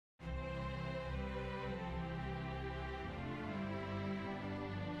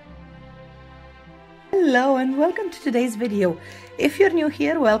Hello and welcome to today's video. If you're new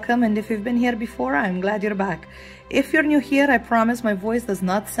here, welcome, and if you've been here before, I'm glad you're back. If you're new here, I promise my voice does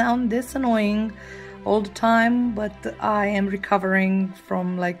not sound this annoying all the time, but I am recovering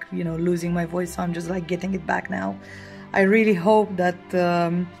from losing my voice, so I'm just getting it back now. I really hope that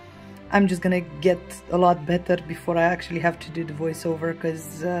I'm just gonna get a lot better before I actually have to do the voiceover,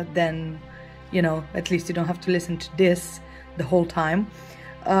 because then at least you don't have to listen to this the whole time.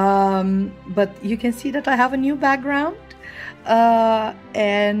 But you can see that I have a new background,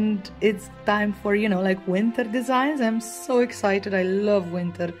 and it's time for winter designs. I'm so excited. I love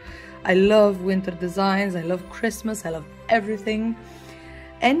winter. I love winter designs. I love Christmas. I love everything.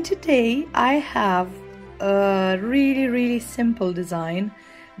 And today I have a really simple design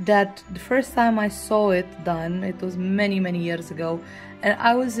that the first time I saw it done, it was many years ago, and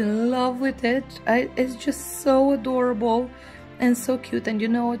I was in love with it. It's just so adorable and so cute, and you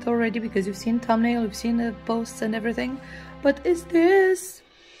know it already because you've seen thumbnail, you've seen the posts and everything. But is this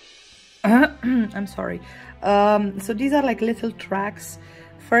I'm sorry. So these are like little tracks.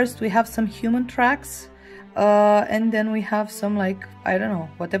 First we have some human tracks, and then we have some I don't know,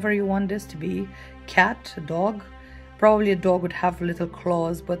 whatever you want this to be. Cat, a dog. Probably a dog would have little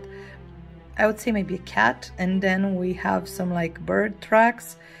claws, but I would say maybe a cat. And then we have some bird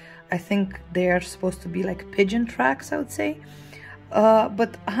tracks. I think they are supposed to be pigeon tracks, I would say.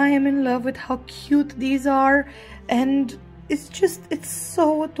 But I am in love with how cute these are, and it's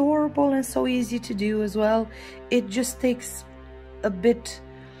so adorable and so easy to do as well. It just takes a bit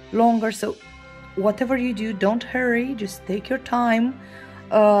longer, so whatever you do, don't hurry, just take your time.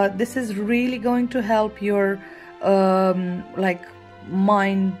 This is really going to help your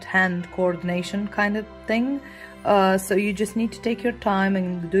mind-hand coordination kind of thing. So you just need to take your time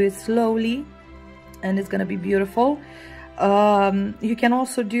and do it slowly, and it's gonna be beautiful. You can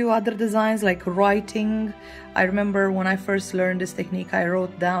also do other designs like writing. I remember when I first learned this technique, I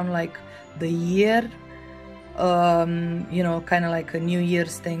wrote down the year, kind of like a New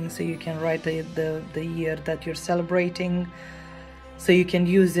Year's thing, so you can write the year that you're celebrating. So you can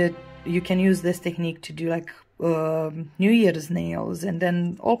use it, you can use this technique to do New Year's nails, and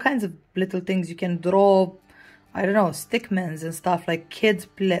then all kinds of little things. You can draw, I don't know, stickmans and stuff, like kids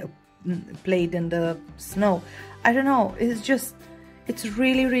played in the snow. I don't know, it's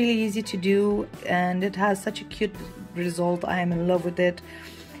really easy to do, and it has such a cute result. I am in love with it.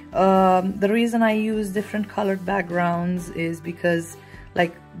 The reason I use different colored backgrounds is because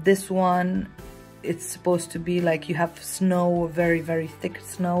this one, it's supposed to be you have snow, very thick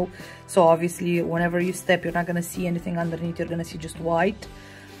snow, so obviously whenever you step, you're not gonna see anything underneath, you're gonna see just white.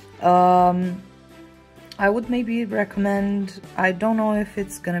 I would maybe recommend, I don't know if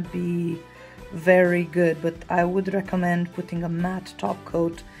it's gonna be very good, but I would recommend putting a matte top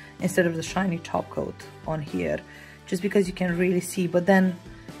coat instead of the shiny top coat on here, just because you can really see. But then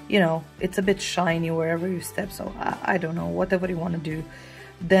it's a bit shiny wherever you step, so I don't know, whatever you want to do.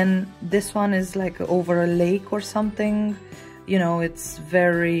 Then this one is over a lake or something. It's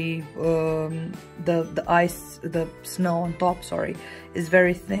very the ice, the snow on top, sorry, is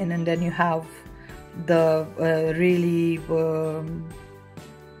very thin, and then you have the really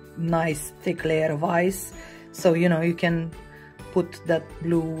nice thick layer of ice. So you can put that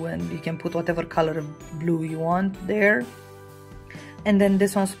blue, and you can put whatever color of blue you want there. And then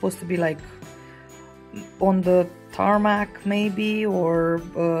this one's supposed to be on the tarmac maybe, or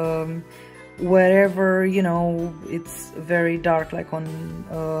wherever it's very dark, on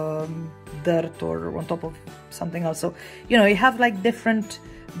dirt or on top of something else. So you have different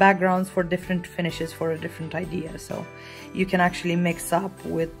backgrounds for different finishes for a different idea, so you can actually mix up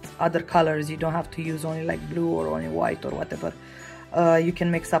with other colors. You don't have to use only blue or only white or whatever. You can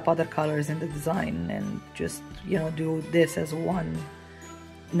mix up other colors in the design and just do this as one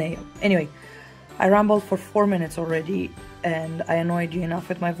nail. Anyway, I rambled for 4 minutes already, and I annoyed you enough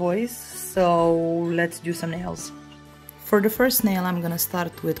with my voice, so let's do some nails. For the first nail, I'm gonna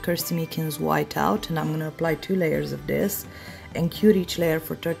start with Kirsty Meakin's Whiteout, and I'm gonna apply 2 layers of this and cure each layer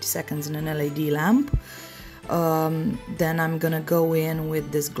for 30 seconds in an LED lamp. Then I'm gonna go in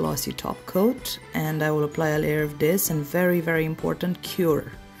with this glossy top coat, and I will apply a layer of this, and very important,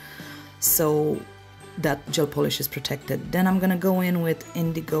 cure, so that gel polish is protected. Then I'm gonna go in with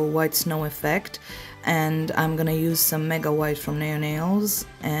Indigo White Snow Effect, and I'm gonna use some Mega White from Neo Nails,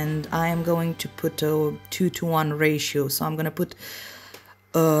 and I am going to put a 2:1 ratio. So I'm gonna put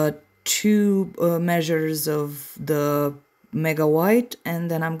 2 measures of the Mega White,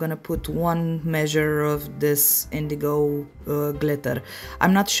 and then I'm gonna put 1 measure of this indigo glitter.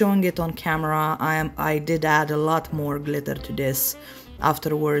 I'm not showing it on camera. I did add a lot more glitter to this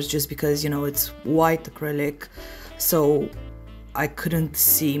afterwards, just because, you know, it's white acrylic, so I couldn't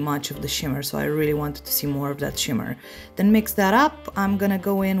see much of the shimmer, so I really wanted to see more of that shimmer. Then mix that up. I'm gonna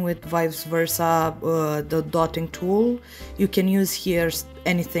go in with vice versa, the dotting tool. You can use here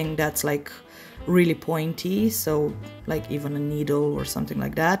anything that's like really pointy, so like even a needle or something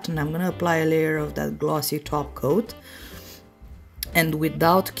like that. And I'm gonna apply a layer of that glossy top coat. And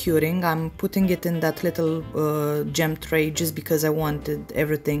without curing, I'm putting it in that little gem tray, just because I wanted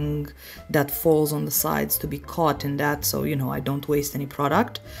everything that falls on the sides to be caught in that, so, you know, I don't waste any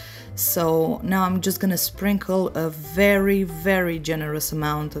product. So now I'm just gonna sprinkle a very, very generous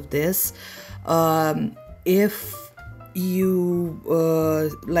amount of this. If you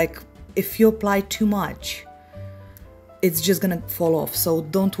if you apply too much, it's just gonna fall off, so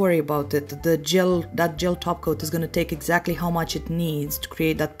don't worry about it. That gel top coat is gonna take exactly how much it needs to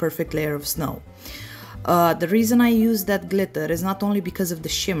create that perfect layer of snow. The reason I use that glitter is not only because of the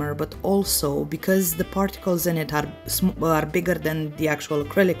shimmer, but also because the particles in it are bigger than the actual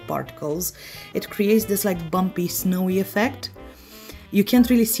acrylic particles. It creates this like bumpy, snowy effect. You can't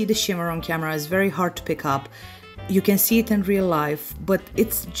really see the shimmer on camera, it's very hard to pick up. You can see it in real life, but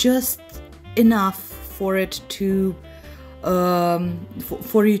it's just enough for it to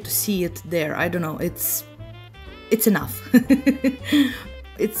for you to see it there. I don't know, it's enough.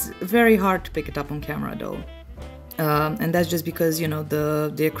 It's very hard to pick it up on camera though, and that's just because, you know,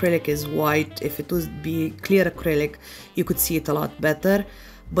 the acrylic is white. If it would be clear acrylic, you could see it a lot better,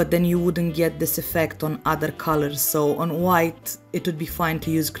 but then you wouldn't get this effect on other colors. So on white it would be fine to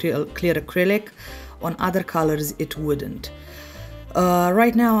use clear acrylic, on other colors it wouldn't.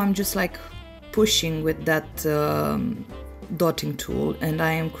 Right now I'm just like pushing with that dotting tool, and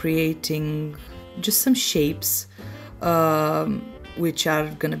I am creating just some shapes, which are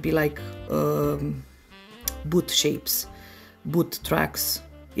gonna be like boot shapes, boot tracks.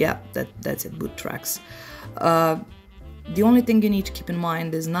 Yeah, that's it, boot tracks. The only thing you need to keep in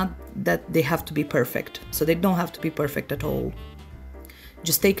mind is not that they have to be perfect. So they don't have to be perfect at all.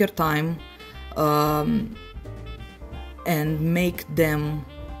 Just take your time and make them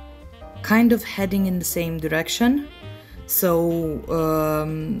kind of heading in the same direction. So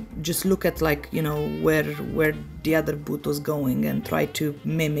just look at, like, you know, where the other boot was going and try to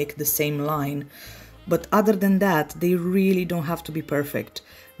mimic the same line. But other than that, they really don't have to be perfect,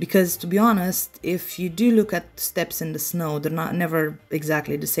 because to be honest, if you do look at steps in the snow, they're never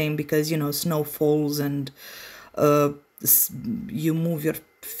exactly the same, because, you know, snow falls and you move your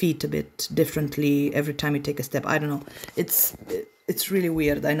feet a bit differently every time you take a step. I don't know, it's really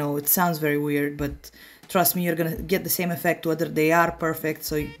weird. I know it sounds very weird, but trust me, you're gonna get the same effect whether they are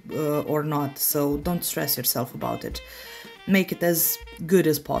perfect or not. So don't stress yourself about it. Make it as good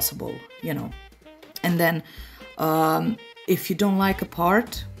as possible, you know. And then if you don't like a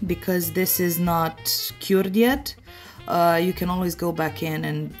part, because this is not cured yet, you can always go back in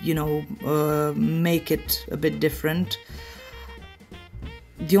and, you know, make it a bit different.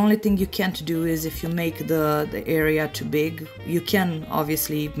 The only thing you can't do is if you make the area too big. You can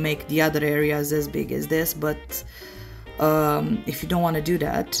obviously make the other areas as big as this, but if you don't want to do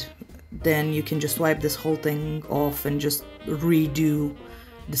that, then you can just wipe this whole thing off and just redo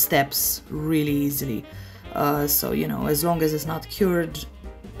the steps really easily. So, you know, as long as it's not cured,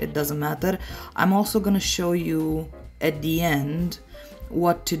 it doesn't matter. I'm also gonna show you at the end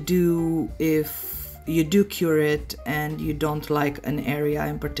what to do if you do cure it and you don't like an area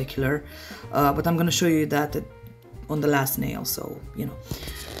in particular, but I'm gonna show you that on the last nail, so, you know.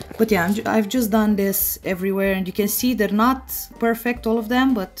 But yeah, I've just done this everywhere, and you can see they're not perfect, all of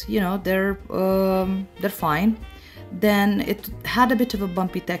them, but, you know, they're fine. Then it had a bit of a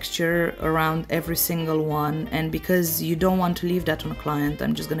bumpy texture around every single one, and because you don't want to leave that on a client,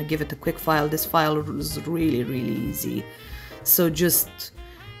 I'm just gonna give it a quick file. This file was really, really easy, so just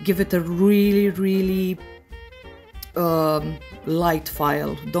give it a really light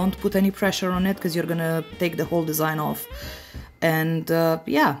file. Don't put any pressure on it, because you're gonna take the whole design off. And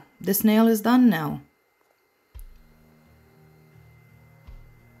yeah, this nail is done now.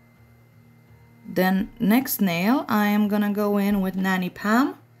 Then next nail, I am gonna go in with Nanny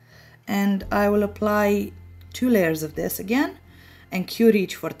Pam, and I will apply 2 layers of this again and cure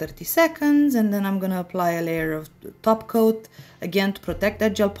each for 30 seconds, and then I'm gonna apply a layer of top coat again to protect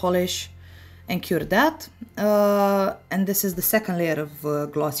that gel polish and cure that. And this is the second layer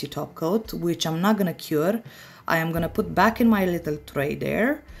of glossy top coat, which I'm not gonna cure. I am gonna put back in my little tray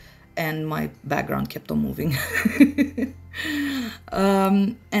there, and my background kept on moving.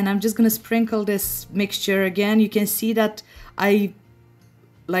 And I'm just gonna sprinkle this mixture again. You can see that I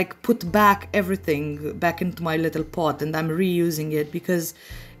like put back everything back into my little pot, and I'm reusing it because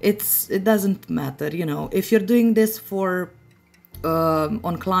it doesn't matter, you know. If you're doing this for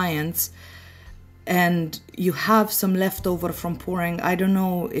on clients and you have some leftover from pouring, I don't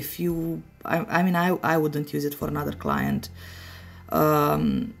know if you, I mean, I wouldn't use it for another client.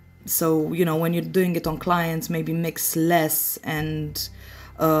 So, you know, when you're doing it on clients, maybe mix less and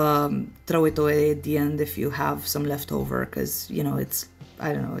throw it away at the end if you have some leftover, because, you know, it's,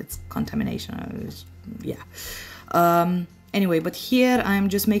 I don't know, it's contamination. Yeah. Anyway, but here I'm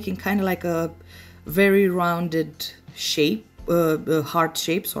just making kind of like a very rounded shape, heart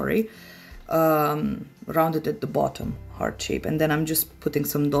shape, sorry. Rounded at the bottom, heart shape. And then I'm just putting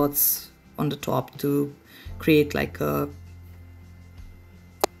some dots on the top to create like a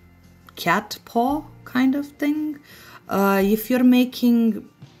cat paw kind of thing. If you're making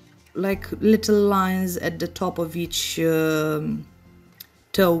like little lines at the top of each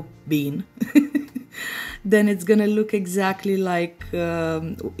toe bean, then it's gonna look exactly like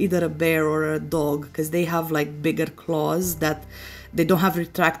either a bear or a dog, because they have like bigger claws that they don't have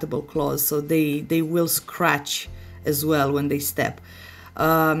retractable claws, so they will scratch as well when they step.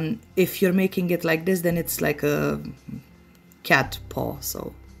 If you're making it like this, then it's like a cat paw,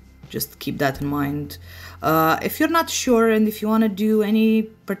 so just keep that in mind. If you're not sure and if you want to do any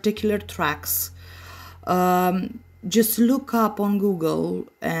particular tracks, just look up on Google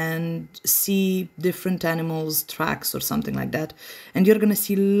and see different animals tracks or something like that, and you're gonna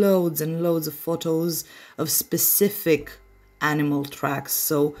see loads and loads of photos of specific animal tracks.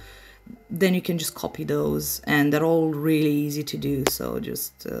 So then you can just copy those, and they're all really easy to do. So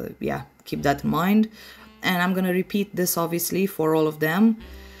just yeah, keep that in mind. And I'm gonna repeat this obviously for all of them.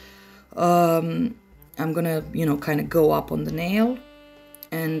 I'm gonna, you know, kind of go up on the nail,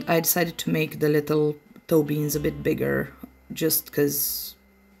 and I decided to make the little toe beans a bit bigger just because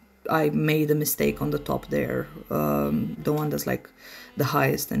I made a mistake on the top there, the one that's like the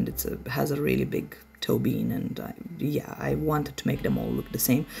highest, and it has a really big toe bean, and I wanted to make them all look the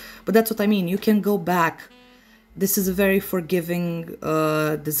same. But that's what I mean, you can go back. This is a very forgiving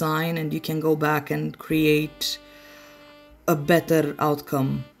design, and you can go back and create a better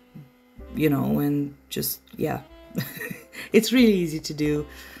outcome, you know, and just, yeah. It's really easy to do,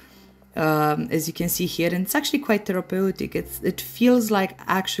 as you can see here, and it's actually quite therapeutic. It feels like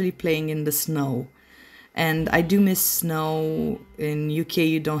actually playing in the snow, and I do miss snow. In UK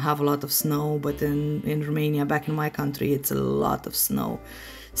you don't have a lot of snow, but in Romania, back in my country, it's a lot of snow.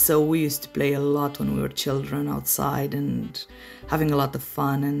 So we used to play a lot when we were children outside and having a lot of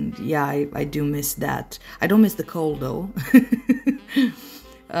fun, and yeah, I do miss that. I don't miss the cold though.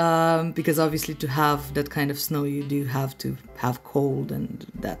 Because obviously to have that kind of snow you do have to have cold, and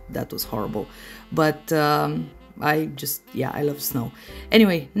that was horrible. But I just, yeah, I love snow.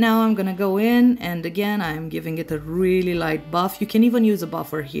 Anyway, now I'm gonna go in, and again I'm giving it a really light buff. You can even use a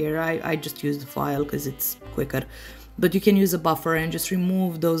buffer here. I just use the file because it's quicker, but you can use a buffer and just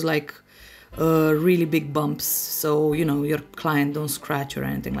remove those like really big bumps, so you know your client don't scratch or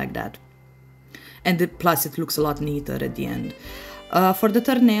anything like that. And plus it looks a lot neater at the end. For the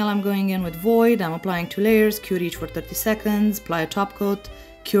third nail, I'm going in with Void. I'm applying 2 layers, cure each for 30 seconds, apply a top coat,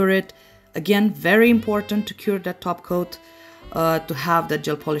 cure it. Again, very important to cure that top coat to have that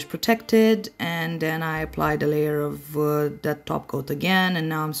gel polish protected. And then I applied a layer of that top coat again, and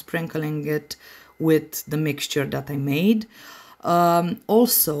now I'm sprinkling it with the mixture that I made.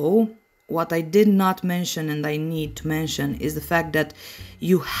 Also, what I did not mention and I need to mention is the fact that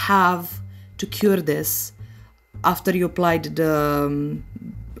you have to cure this after you applied the,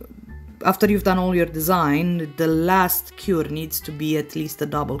 after you've done all your design. The last cure needs to be at least a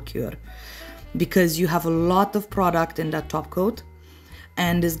double cure, because you have a lot of product in that top coat,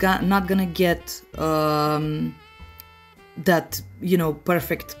 and is not gonna get that, you know,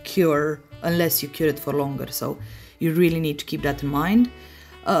 perfect cure unless you cure it for longer. So you really need to keep that in mind.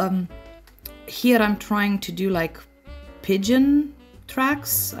 Here I'm trying to do like pigeon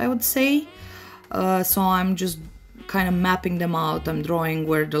tracks, I would say. So I'm just kind of mapping them out. I'm drawing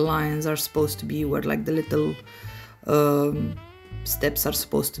where the lines are supposed to be, where like the little steps are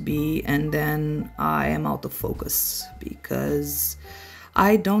supposed to be, and then I am out of focus because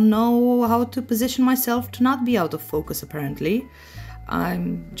I don't know how to position myself to not be out of focus, apparently.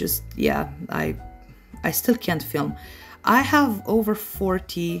 I'm just, yeah, I still can't film. I have over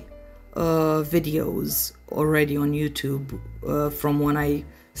 40 videos already on YouTube from when I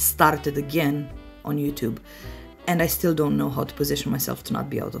started again on YouTube, and I still don't know how to position myself to not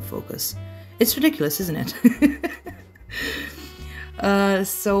be out of focus. It's ridiculous, isn't it?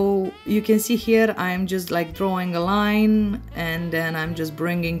 So you can see here I'm just like drawing a line, and then I'm just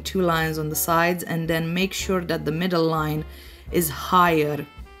bringing 2 lines on the sides, and then make sure that the middle line is higher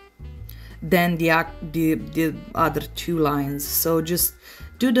than the other 2 lines. So just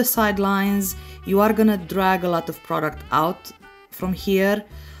do the side lines. You are gonna drag a lot of product out from here,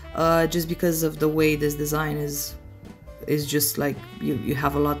 just because of the way this design is just like you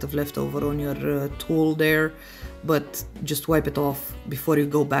have a lot of leftover on your tool there, but just wipe it off before you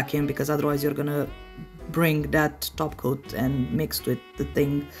go back in, because otherwise you're gonna bring that top coat and mixed with the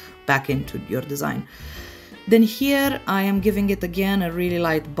thing back into your design. Then here I am giving it again a really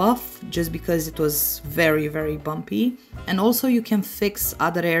light buff, just because it was very, very bumpy. And also you can fix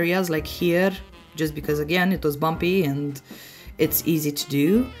other areas like here, just because again it was bumpy and it's easy to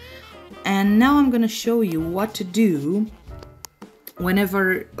do. And now I'm gonna show you what to do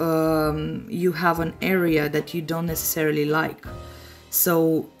whenever you have an area that you don't necessarily like.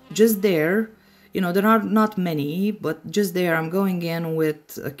 So just there, you know, there are not many, but just there I'm going in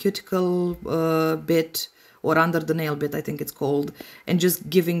with a cuticle bit, or under the nail bit I think it's called, and just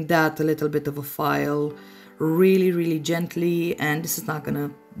giving that a little bit of a file really, really gently, and this is not gonna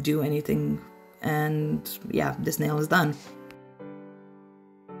do anything. And yeah, this nail is done.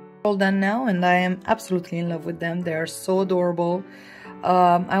 All done now, and I am absolutely in love with them. They are so adorable.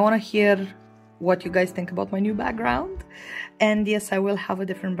 I want to hear what you guys think about my new background, and yes, I will have a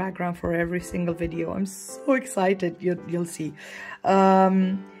different background for every single video. I'm so excited. You'll see.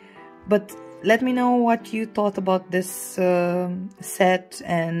 But let me know what you thought about this set,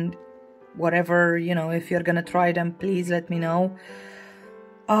 and whatever, you know, if you're gonna try them, please let me know.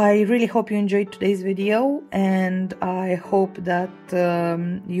 I really hope you enjoyed today's video, and I hope that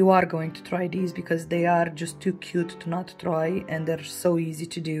you are going to try these, because they are just too cute to not try, and they're so easy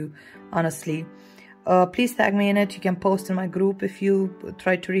to do, honestly. Please tag me in it. You can post in my group if you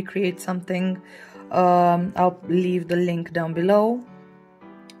try to recreate something. I'll leave the link down below.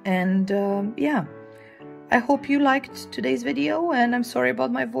 And yeah, I hope you liked today's video, and I'm sorry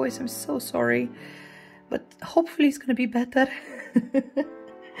about my voice. I'm so sorry, but hopefully it's gonna be better.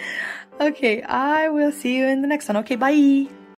 Okay, I will see you in the next one. Okay, bye.